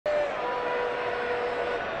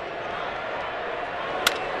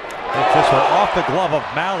off the glove of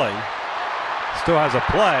Mahle. Still has a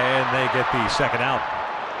play, and they get the second out.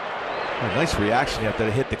 A nice reaction after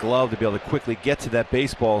they hit the glove to be able to quickly get to that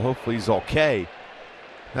baseball. Hopefully he's okay.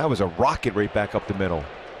 That was a rocket right back up the middle.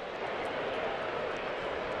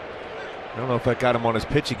 I don't know if that got him on his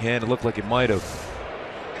pitching hand. It looked like it might have.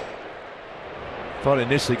 Thought it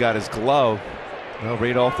initially got his glove. No,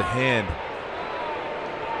 right off the hand.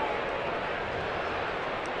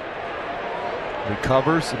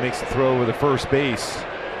 Recovers and makes the throw over the first base.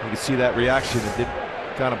 You can see that reaction. It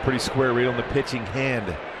got him pretty square right on the pitching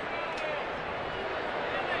hand.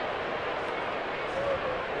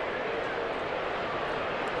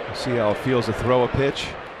 See how it feels to throw a pitch.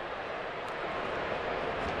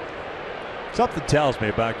 Something tells me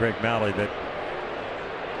about Greg Mahle that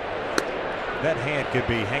that hand could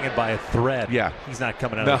be hanging by a thread. Yeah. He's not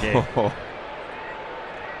coming out of the game.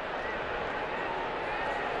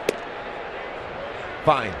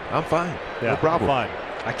 Fine. I'm fine. Yeah, no problem. Fine.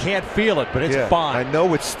 I can't feel it, but it's fine. I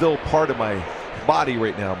know it's still part of my body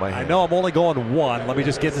right now. My hand. I know I'm only going one. Let me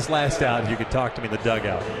just get this last out. You can talk to me in the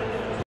dugout.